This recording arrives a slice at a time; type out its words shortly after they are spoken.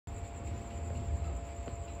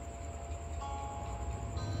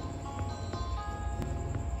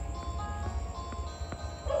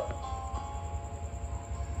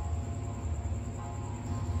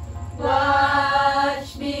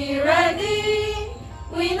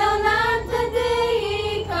We know not the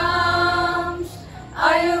day comes.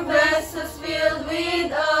 Are your vessels filled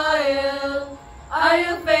with oil? Are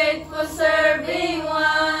you faithful serving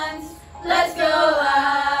ones? Let's go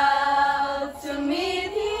out to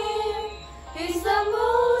meet Him. He's the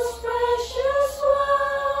most precious one.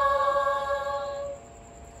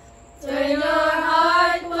 Turn your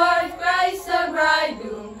heart toward Christ the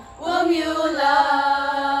bridegroom, whom you love.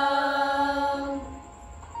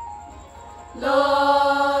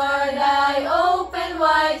 Lord, I open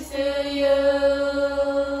wide to you.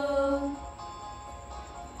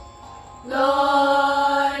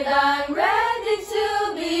 Lord, I'm ready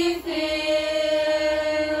to be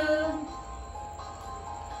filled.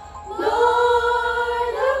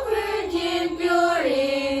 Lord, a virgin pure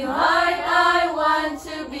in heart I want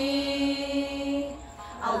to be.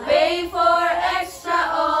 I'll pay for extra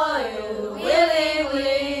oil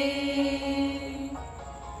willingly.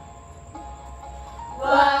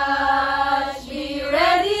 Watch, be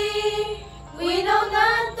ready. We know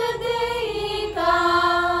not the day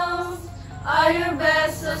comes. Are your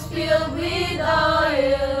vessels filled with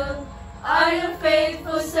oil? Are you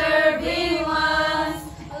faithful serving ones?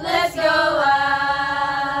 Let's go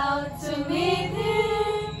out to meet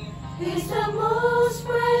Him. He's the most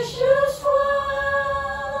precious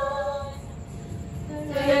one.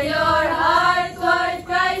 Turn your heart toward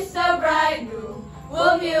Christ the bridegroom,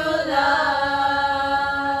 whom you love.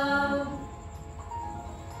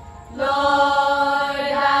 Lord,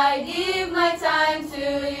 I give my time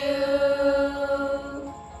to you.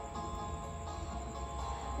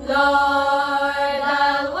 Lord,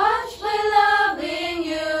 I'll watch my love in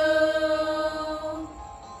you.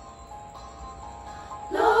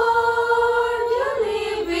 Lord, your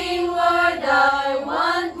living word I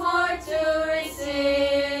want more to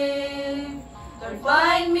receive. Lord,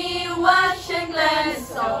 find me, wash and cleanse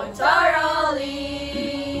so thoroughly.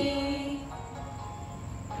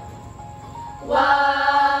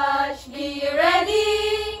 Watch, be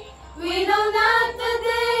ready. We know not the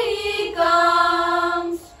day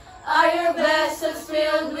comes. Are your vessels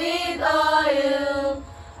filled with oil?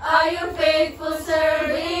 Are you faithful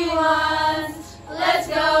serving